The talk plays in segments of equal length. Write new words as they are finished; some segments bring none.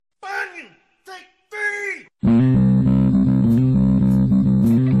take three!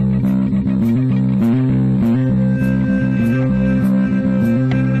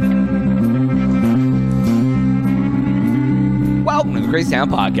 Welcome to the Crazy Town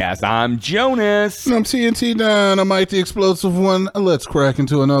Podcast. I'm Jonas. And I'm TNT Dynamite, the explosive one. Let's crack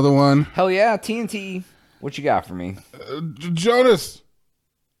into another one. Hell yeah, TNT. What you got for me? Jonas,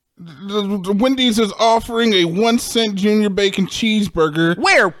 the Wendy's is offering a 1-cent junior bacon cheeseburger.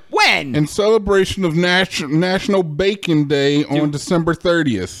 Where? When? In celebration of National Bacon Day on December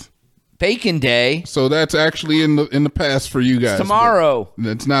 30th. Bacon Day. So that's actually in the past for you guys. Tomorrow.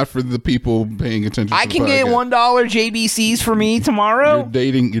 That's not for the people paying attention. I can get $1 JBCs for me tomorrow.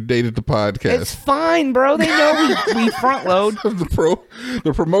 You dated the podcast. It's fine, bro. They know we front load.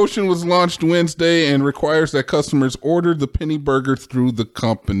 The promotion was launched Wednesday and requires that customers order the penny burger through the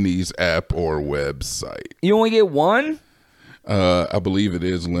company's app or website. You only get one? I believe it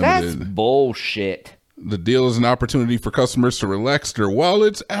is limited. That's bullshit. The deal is an opportunity for customers to relax their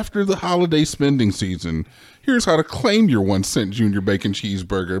wallets after the holiday spending season. Here's how to claim your 1-cent junior bacon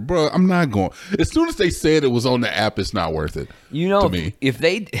cheeseburger. Bro, I'm not going. As soon as they said it was on the app, it's not worth it. You know, to me. If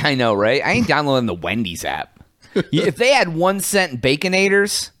they, I know, right? I ain't downloading the Wendy's app. If they had 1-cent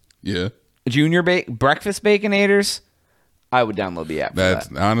Baconators, yeah, junior breakfast Baconators, I would download the app.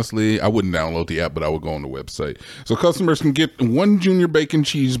 Honestly, I wouldn't download the app, but I would go on the website. So customers can get one junior bacon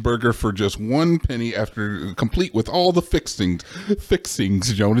cheeseburger for just 1 penny after complete with all the fixings.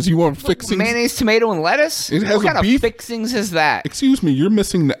 Fixings, Jonas. You want fixings? Mayonnaise, tomato, and lettuce? It has what kind beef? of fixings is that? Excuse me, you're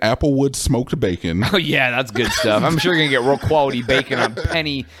missing the Applewood smoked bacon. Oh yeah, that's good stuff. I'm sure you're gonna get real quality bacon on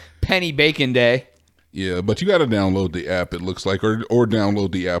penny bacon day. Yeah, but you got to download the app, it looks like, or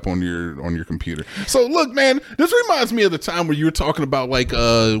download the app on your computer. So look, man, this reminds me of the time where you were talking about like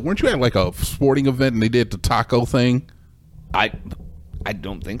weren't you at like a sporting event and they did the taco thing? I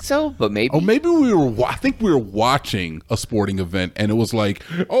don't think so, but maybe. Oh, maybe I think we were watching a sporting event and it was like,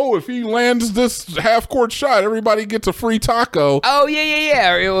 oh, if he lands this half-court shot, everybody gets a free taco. Oh,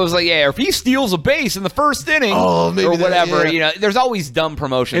 yeah. It was like, yeah, if he steals a base in the first inning or whatever, you know, there's always dumb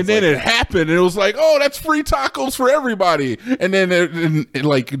promotions. And then it happened and it was like, oh, that's free tacos for everybody. And then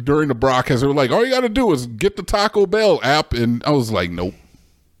like during the broadcast, they were like, all you got to do is get the Taco Bell app. And I was like, nope.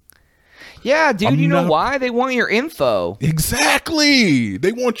 Yeah, dude, you know why? They want your info. Exactly.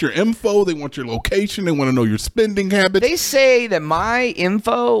 They want your info. They want your location. They want to know your spending habits. They say that my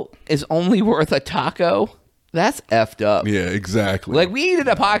info is only worth a taco. That's effed up. Yeah, exactly. Like, we did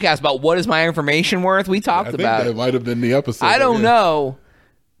a podcast about what is my information worth. We talked about it. That might have been the episode. I don't know.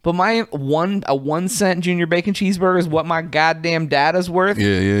 But my 1-cent junior bacon cheeseburger is what my goddamn data's worth.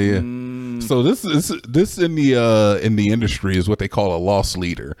 Yeah. So this in the industry is what they call a loss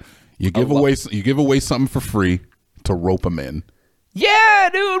leader. You give away something for free to rope them in. Yeah,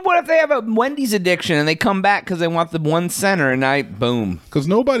 dude. What if they have a Wendy's addiction and they come back because they want the 1 center and boom. Because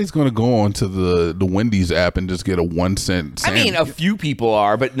nobody's going to go on to the Wendy's app and just get a 1-cent sandwich. I mean, a few people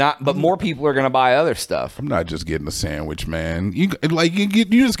are, but more people are going to buy other stuff. I'm not just getting a sandwich, man. You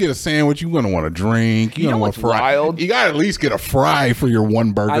just get a sandwich. You're going to want a drink. You're going to want a fry. Wild? You got to at least get a fry for your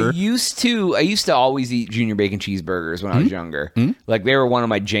one burger. I used to always eat junior bacon cheeseburgers when I was younger. Mm-hmm. Like, they were one of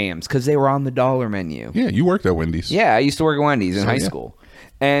my jams because they were on the dollar menu. Yeah, you worked at Wendy's. Yeah, I used to work at Wendy's in high school.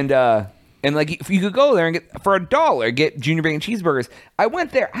 And like, if you could go there and get for $1 get junior bacon cheeseburgers. I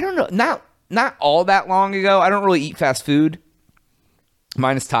went there. I don't know, not all that long ago. I don't really eat fast food,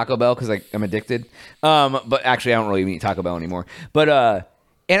 minus Taco Bell because I'm addicted. But actually, I don't really eat Taco Bell anymore. But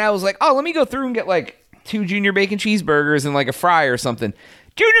and I was like, oh, let me go through and get like 2 junior bacon cheeseburgers and like a fry or something.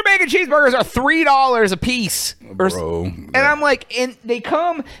 Junior bacon cheeseburgers are $3 a piece. Bro. And I'm like, and they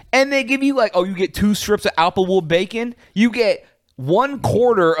come and they give you like, oh, you get 2 strips of Applewood bacon. You get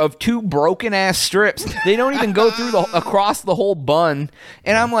 1/4 of 2 broken ass strips. They don't even go through across the whole bun.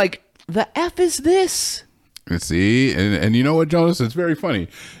 And I'm like, the F is this? See, and you know what, Jonas? It's very funny.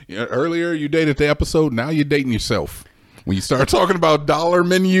 Earlier you dated the episode. Now you're dating yourself. When you start talking about dollar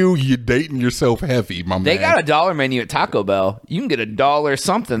menu, you're dating yourself heavy, my man. They got a dollar menu at Taco Bell. You can get $1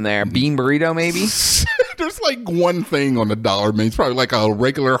 something there. Bean burrito, maybe? There's like one thing on the dollar menu. It's probably like a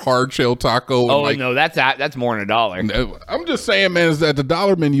regular hard shell taco. Oh, no, that's more than $1. I'm just saying, man, is that the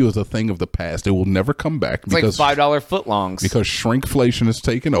dollar menu is a thing of the past. It will never come back. It's like $5 footlongs. Because shrinkflation has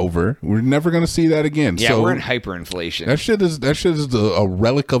taken over. We're never going to see that again. Yeah, we're in hyperinflation. That shit is a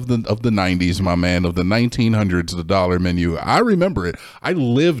relic of the 90s, my man, of the 1900s, the dollar menu. I remember it. I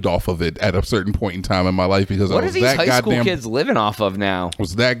lived off of it at a certain point in time in my life because what are these high school kids living off of now?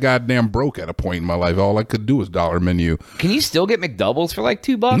 Was that goddamn broke at a point in my life. All I could do is dollar menu. Can you still get McDoubles for like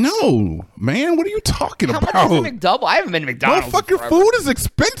 $2? No, man. What are you talking How about? much is a McDouble? I haven't been to McDonald's. Motherfucker, food is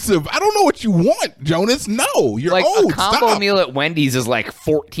expensive. I don't know what you want, Jonas. No, you're like old. A combo Stop. meal at Wendy's is like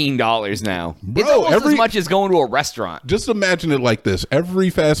 $14 now. Bro, it's almost as much as going to a restaurant. Just imagine it like this: every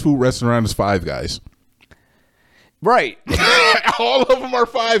fast food restaurant is Five Guys. Right. All of them are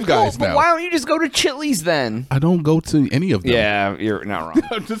Five Guys but now. why don't you just go to Chili's then? I don't go to any of them. Yeah, you're not wrong.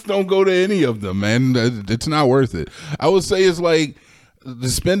 I just don't go to any of them, man. It's not worth it. I would say it's like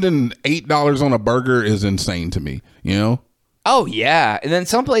spending $8 on a burger is insane to me, you know? Oh, yeah. And then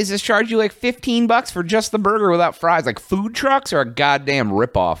some places charge you like $15 for just the burger without fries. Like food trucks are a goddamn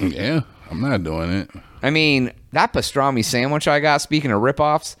ripoff. Yeah, I'm not doing it. I mean, that pastrami sandwich I got, speaking of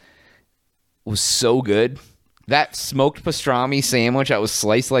ripoffs, was so good. That smoked pastrami sandwich that was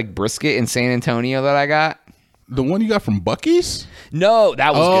sliced like brisket in San Antonio that I got. The one you got from Buc-ee's? No,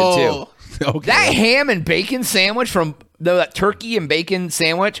 that was good too. Okay. That ham and bacon sandwich from that turkey and bacon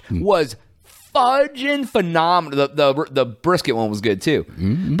sandwich was fudging phenomenal. The brisket one was good too.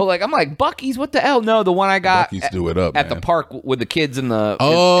 Mm-hmm. But like I'm like Buc-ee's, what the hell? No, the one I got Buc-ee's do it up, at man. the park with the kids in the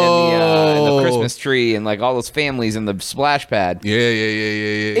in the Christmas tree and like all those families in the splash pad. Yeah.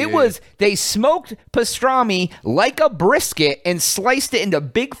 It was they smoked pastrami like a brisket and sliced it into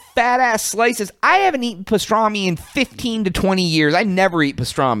big fat ass slices. I haven't eaten pastrami in 15 to 20 years. I never eat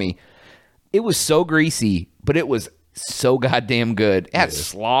pastrami. It was so greasy, but it was so goddamn good. It had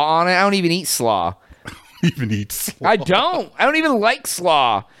slaw on it. I don't even eat slaw. Even eat slaw. I don't even like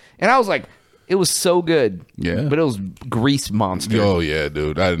slaw. And I was like, it was so good. Yeah. But it was grease monster. Oh yeah,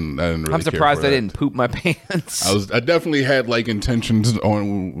 dude. I didn't really I'm surprised care for I didn't poop my pants. I definitely had like intentions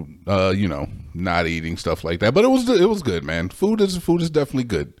on not eating stuff like that. But it was good, man. Food is definitely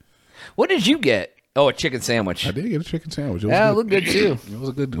good. What did you get? Oh, a chicken sandwich. I did get a chicken sandwich. It looked good too.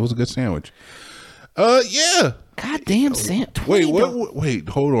 It was a good sandwich. Yeah. Goddamn sandwich. Wait,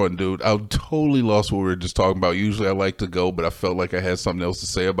 hold on, dude. I totally lost what we were just talking about. Usually I like to go, but I felt like I had something else to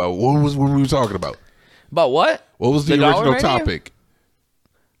say about what were we talking about? About what? What was the original topic?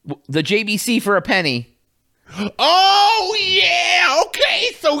 The JBC for a penny. Oh yeah,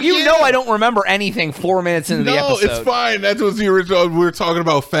 okay. So you know I don't remember anything 4 minutes into the episode. No, it's fine. That was the original. We were talking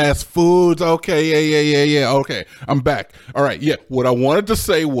about fast foods. Okay, yeah. Okay, I'm back. All right, yeah. What I wanted to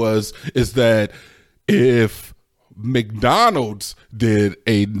say is that if McDonald's did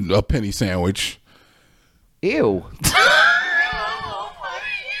a penny sandwich, ew.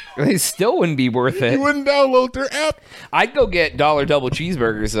 It still wouldn't be worth it. You wouldn't download their app? I'd go get $1 double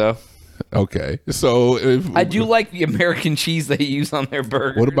cheeseburgers though. Okay, so I do like the American cheese they use on their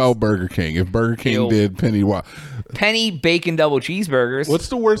burgers. What about Burger King? If Burger King did penny bacon double cheeseburgers. What's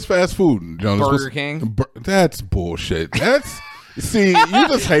the worst fast food, Jonas? Burger King. That's bullshit. That's see, you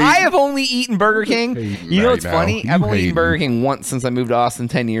just hate. I have only eaten Burger King. You know what's funny? I've only eaten Burger King once since I moved to Austin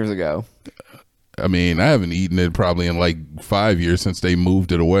 10 years ago. I mean, I haven't eaten it probably in like 5 years since they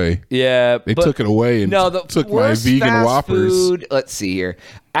moved it away. Yeah, they took it away and took my vegan Whoppers. Food, let's see here.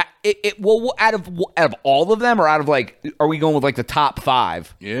 Well, out of all of them, or out of like, are we going with like the top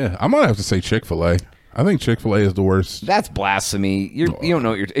 5? Yeah, I'm gonna have to say Chick-fil-A. I think Chick-fil-A is the worst. That's blasphemy. You don't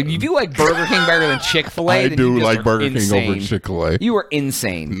know what you're. If you like Burger King better than Chick-fil-A, I then do you like Burger insane. King over Chick-fil-A. You are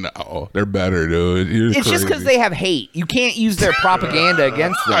insane. No, they're better, dude. It's crazy. Just because they have hate. You can't use their propaganda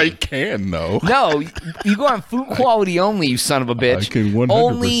against them. I can though. No, you go on food quality only, you son of a bitch. I can 100%.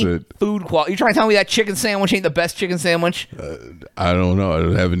 Only food quality. You're trying to tell me that chicken sandwich ain't the best chicken sandwich? I don't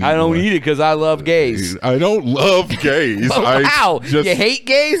know. I don't eat it because I love gays. I don't love gays. Wow, you hate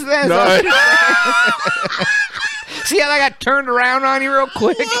gays then? No, See how I got turned around on you real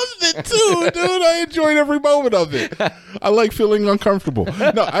quick? I loved it too, dude. I enjoyed every moment of it. I like feeling uncomfortable.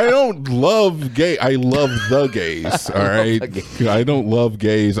 No, I don't love gay. I love the gays. All right. I don't love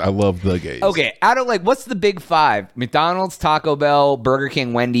gays. I love the gays. Okay. Out of like, what's the big 5? McDonald's, Taco Bell, Burger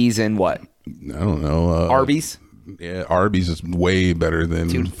King, Wendy's, and what? I don't know. Arby's? Yeah, Arby's is way better than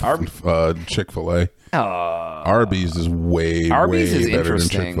Chick-fil-A. Arby's is way better than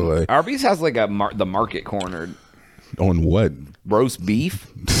Chick-fil-A. Arby's has like the market cornered. On what? Roast beef?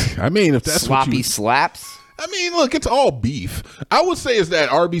 I mean, if that's sloppy slaps? I mean, look, it's all beef. I would say is that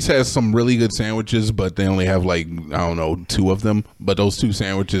Arby's has some really good sandwiches, but they only have like, I don't know, 2 of them. But those 2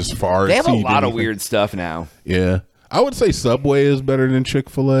 sandwiches far They have a lot of weird stuff now. Yeah. I would say Subway is better than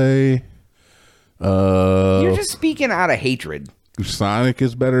Chick-fil-A. You're just speaking out of hatred. Sonic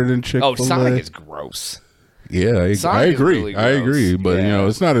is better than Chick-fil-A. Oh, Sonic is gross. Yeah, I agree. Really I agree. But,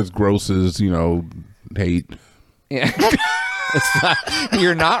 it's not as gross as, hate. Yeah.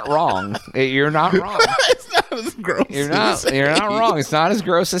 You're not wrong. You're not wrong. It's not as gross. You're not wrong. It's not as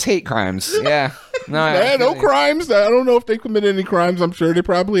gross as hate crimes. Yeah. No crimes. I don't know if they committed any crimes. I'm sure they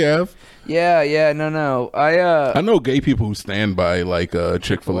probably have. Yeah, no. I know gay people who stand by like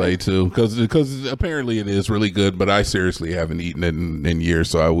Chick-fil-A too, because apparently it is really good. But I seriously haven't eaten it in years,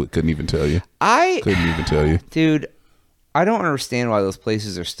 so I couldn't even tell you. Dude. I don't understand why those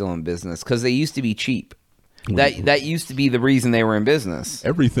places are still in business, because they used to be cheap. That used to be the reason they were in business.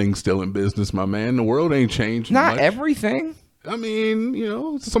 Everything's still in business, my man. The world ain't changed. Not much. Everything. I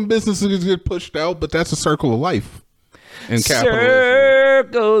mean, some businesses get pushed out, but that's a circle of life. And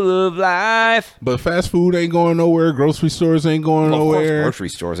capitalism. Circle of life. But fast food ain't going nowhere. Grocery stores ain't going nowhere. Grocery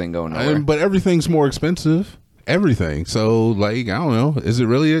stores ain't going nowhere. But everything's more expensive. Everything. So, like, I don't know. Is it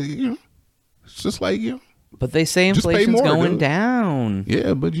really? It's just like But they say inflation's going down.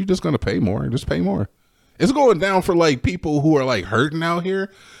 Yeah, but you're just gonna pay more. Just pay more. It's going down for like people who are like hurting out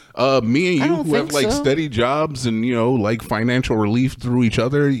here. Me and you who have like steady jobs and like financial relief through each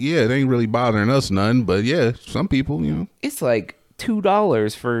other. Yeah, it ain't really bothering us none. But yeah, some people, it's like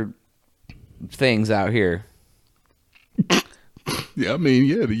 $2 for things out here. Yeah, I mean,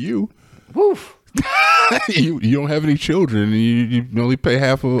 to you. Woof. you don't have any children, and you only pay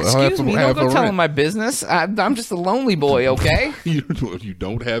half of. Excuse me, don't go telling my business. I'm just a lonely boy, okay? You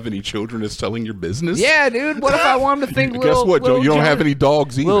don't have any children that's telling your business? Yeah, dude. What if I wanted to think? Guess what, Joe? You don't have any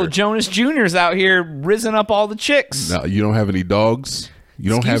dogs either. Little Jonas Junior's out here risen up all the chicks. No, you don't have any dogs. You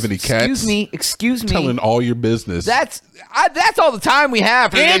don't have any cats. Excuse me. Telling all your business. That's all the time we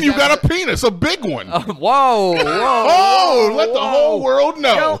have. And you got a penis, a big one. Whoa. Let the whole world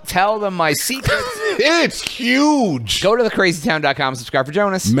know. Don't tell them my secrets. It's huge. Go to thecrazytown.com, subscribe for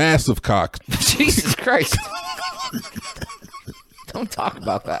Jonas. Massive cock. Jesus Christ. Don't talk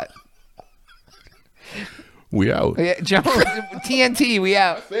about that. We out. Yeah, Jonas, TNT, we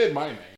out. I said my name.